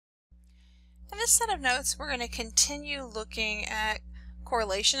In this set of notes, we're going to continue looking at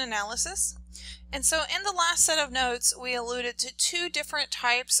correlation analysis. And so in the last set of notes, we alluded to two different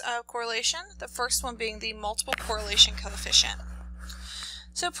types of correlation, the first one being the multiple correlation coefficient.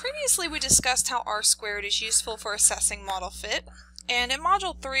 So previously we discussed how R² is useful for assessing model fit. And in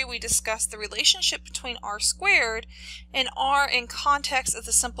Module 3, we discussed the relationship between R² and R in context of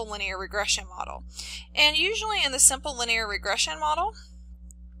the simple linear regression model. And usually in the simple linear regression model,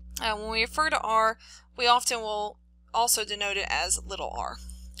 when we refer to R, we often will also denote it as little r.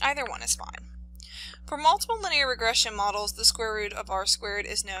 Either one is fine. For multiple linear regression models, the square root of R²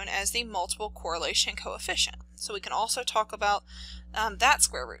 is known as the multiple correlation coefficient. So we can also talk about that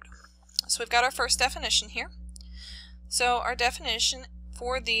square root. So we've got our first definition here. So our definition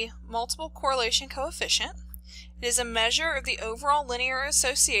for the multiple correlation coefficient, it is a measure of the overall linear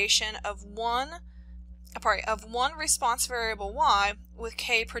association of one response variable y with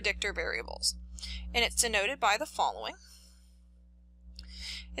k predictor variables. And it's denoted by the following.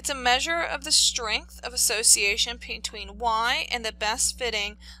 It's a measure of the strength of association between y and the best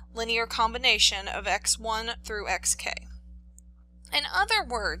fitting linear combination of x1 through xk. In other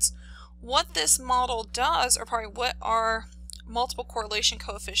words, what this model does, or probably what our multiple correlation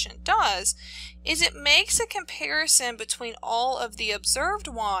coefficient does, is it makes a comparison between all of the observed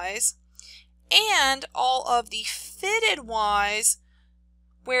y's and all of the fitted y's,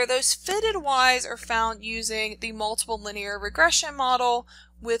 where those fitted y's are found using the multiple linear regression model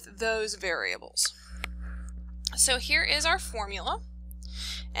with those variables. So here is our formula.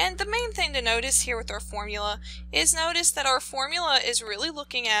 And the main thing to notice here with our formula is notice that our formula is really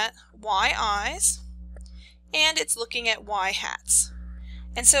looking at yi's and it's looking at y hats.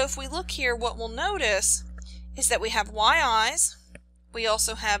 And so if we look here, what we'll notice is that we have yi's, we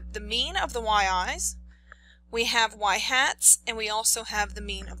also have the mean of the yi's, we have y hats, and we also have the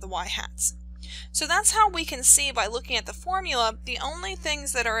mean of the y hats. So that's how we can see by looking at the formula, the only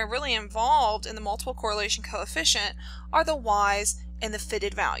things that are really involved in the multiple correlation coefficient are the y's and the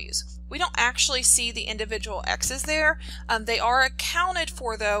fitted values. We don't actually see the individual x's there. They are accounted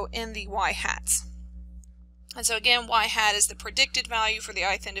for though in the y hats. And so again, y hat is the predicted value for the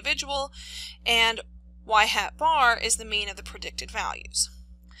ith individual, and y hat bar is the mean of the predicted values.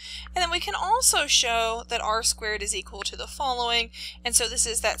 And then we can also show that R² is equal to the following, and so this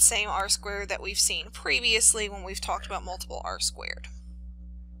is that same R² that we've seen previously when we've talked about multiple R².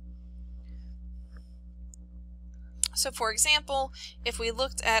 So for example, if we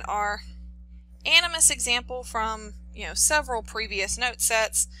looked at our animus example from several previous note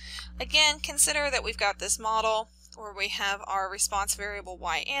sets, again consider that we've got this model where we have our response variable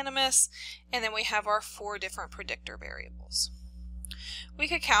y animus, and then we have our 4 different predictor variables. We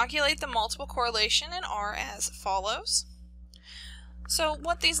could calculate the multiple correlation in R as follows. So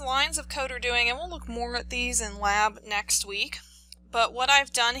what these lines of code are doing, and we'll look more at these in lab next week, but what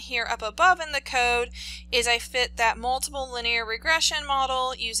I've done here up above in the code is I fit that multiple linear regression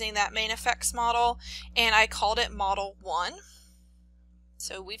model using that main effects model, and I called it model 1.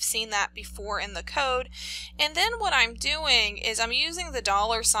 So we've seen that before in the code. And then what I'm doing is I'm using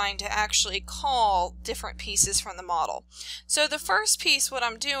the $sign to actually call different pieces from the model. So the first piece, what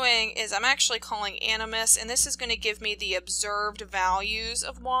I'm doing is I'm actually calling animus, and this is going to give me the observed values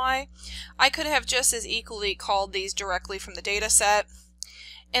of y. I could have just as equally called these directly from the data set.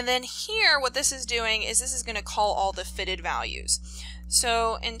 And then here what this is doing is this is going to call all the fitted values.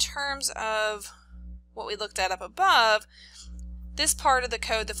 So in terms of what we looked at up above, this part of the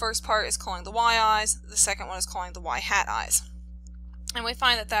code, the first part is calling the yi's, the second one is calling the y hat i's. And we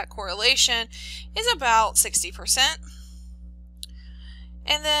find that that correlation is about 60%.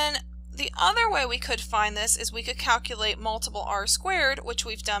 And then the other way we could find this is we could calculate multiple R², which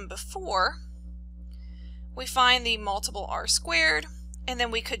we've done before. We find the multiple R², and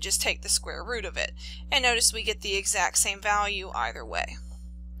then we could just take the square root of it. And notice we get the exact same value either way.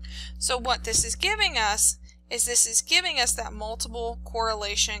 So what this is giving us is this is giving us that multiple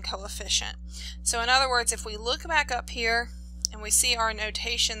correlation coefficient. So in other words, if we look back up here and we see our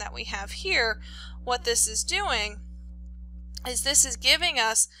notation that we have here, what this is doing is this is giving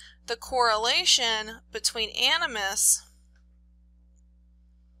us the correlation between animus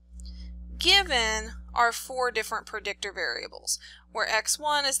given our 4 different predictor variables, where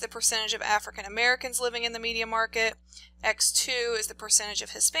x1 is the percentage of African Americans living in the media market, x2 is the percentage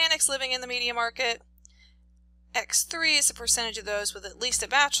of Hispanics living in the media market, x3 is the percentage of those with at least a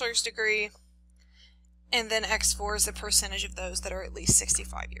bachelor's degree, and then x4 is the percentage of those that are at least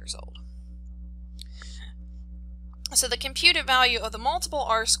 65 years old. So the computed value of the multiple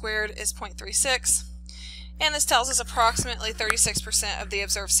R² is 0.36, And this tells us approximately 36% of the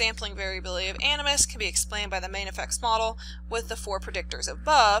observed sampling variability of animus can be explained by the main effects model with the 4 predictors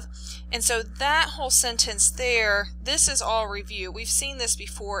above. And so that whole sentence there, this is all review. We've seen this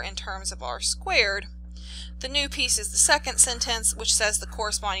before in terms of R squared. The new piece is the second sentence, which says the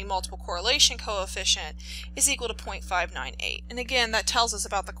corresponding multiple correlation coefficient is equal to 0.598. And again, that tells us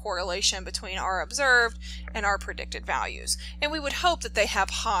about the correlation between our observed and our predicted values. And we would hope that they have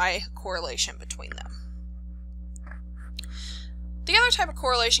high correlation between them. The other type of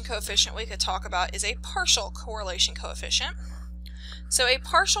correlation coefficient we could talk about is a partial correlation coefficient. So a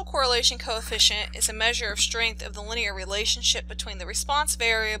partial correlation coefficient is a measure of strength of the linear relationship between the response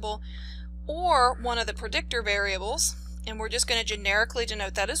variable or one of the predictor variables, and we're just going to generically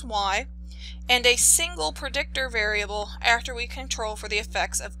denote that as y, and a single predictor variable after we control for the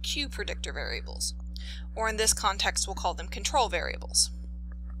effects of q predictor variables, or in this context we'll call them control variables.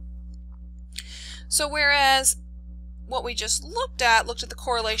 So whereas what we just looked at the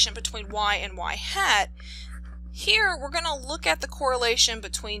correlation between y and y hat, here we're going to look at the correlation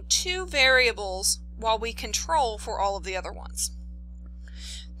between 2 variables while we control for all of the other ones.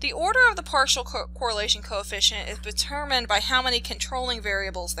 The order of the partial correlation coefficient is determined by how many controlling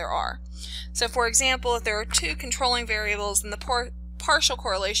variables there are. So for example, if there are 2 controlling variables, then the partial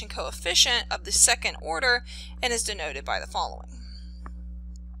correlation coefficient of the second order and is denoted by the following.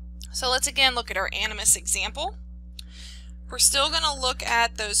 So let's again look at our animus example. We're still going to look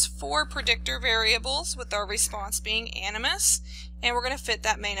at those 4 predictor variables with our response being animus, and we're going to fit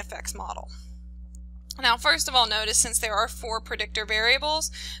that main effects model. Now, first of all, notice since there are 4 predictor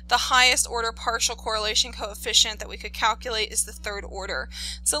variables, the highest order partial correlation coefficient that we could calculate is the 3rd order.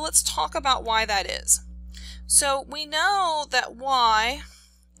 So let's talk about why that is. So we know that y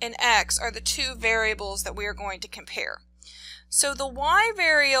and x are the 2 variables that we are going to compare. So the y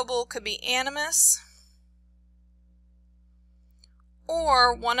variable could be animus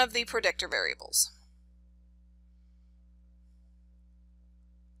or one of the predictor variables.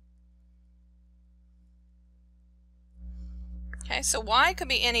 Okay, so y could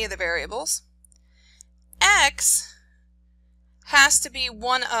be any of the variables. X has to be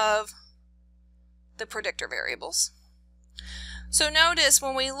one of the predictor variables. So notice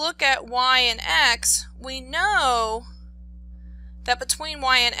when we look at y and x, we know that between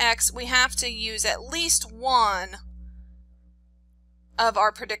y and x we have to use at least one of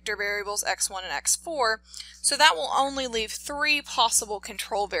our predictor variables, x1 and x4, so that will only leave 3 possible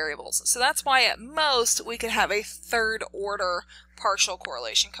control variables. So that's why at most we could have a 3rd order partial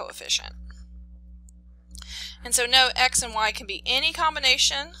correlation coefficient. And so note x and y can be any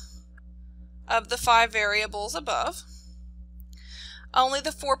combination of the 5 variables above. Only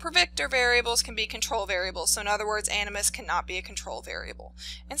the 4 predictor variables can be control variables, so in other words, animus cannot be a control variable.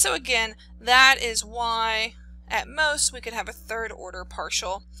 And so again, that is why at most we could have a 3rd order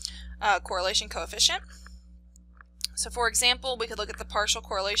partial correlation coefficient. So for example, we could look at the partial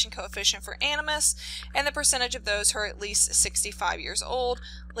correlation coefficient for animus and the percentage of those who are at least 65 years old,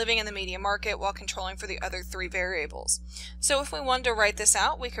 living in the median market while controlling for the other 3 variables. So if we wanted to write this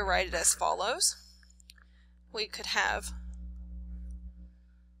out, we could write it as follows. We could have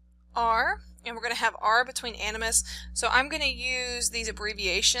R, and we're going to have R between animus. So I'm going to use these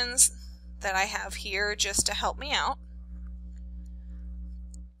abbreviations that I have here just to help me out.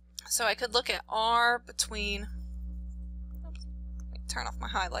 So I could look at R between, oops, let me turn off my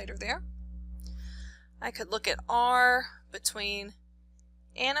highlighter there. I could look at R between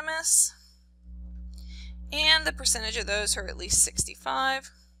animus and the percentage of those who are at least 65.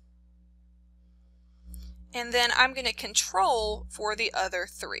 And then I'm going to control for the other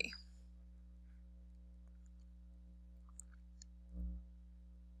 3.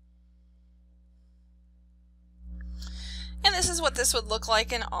 And this is what this would look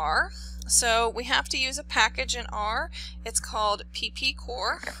like in R. So we have to use a package in R. It's called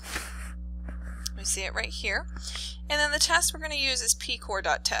ppcore. We see it right here. And then the test we're going to use is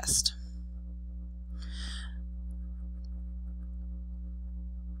pcore.test.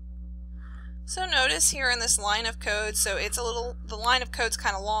 So notice here in this line of code, so it's the line of code's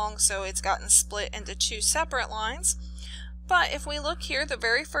kind of long, so it's gotten split into 2 separate lines. But if we look here, the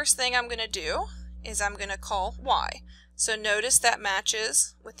very first thing I'm going to do is I'm going to call y. So notice that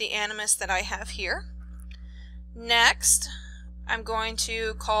matches with the animus that I have here. Next, I'm going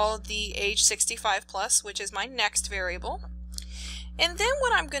to call the age 65 plus, which is my next variable. And then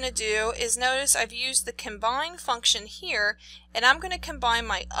what I'm going to do is notice I've used the combine function here, and I'm going to combine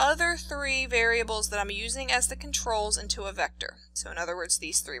my other 3 variables that I'm using as the controls into a vector. So in other words,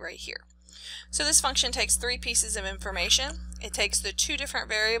 these 3 right here. So this function takes three pieces of information. It takes the two different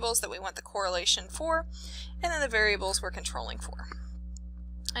variables that we want the correlation for, and then the variables we're controlling for.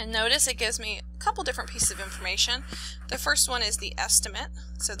 And notice it gives me a couple different pieces of information. The first one is the estimate,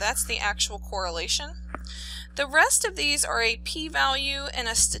 so that's the actual correlation. The rest of these are a p-value and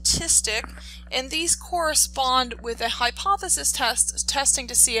a statistic, and these correspond with a hypothesis test testing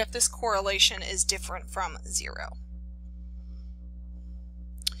to see if this correlation is different from 0.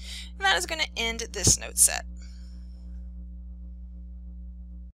 And that is going to end this note set.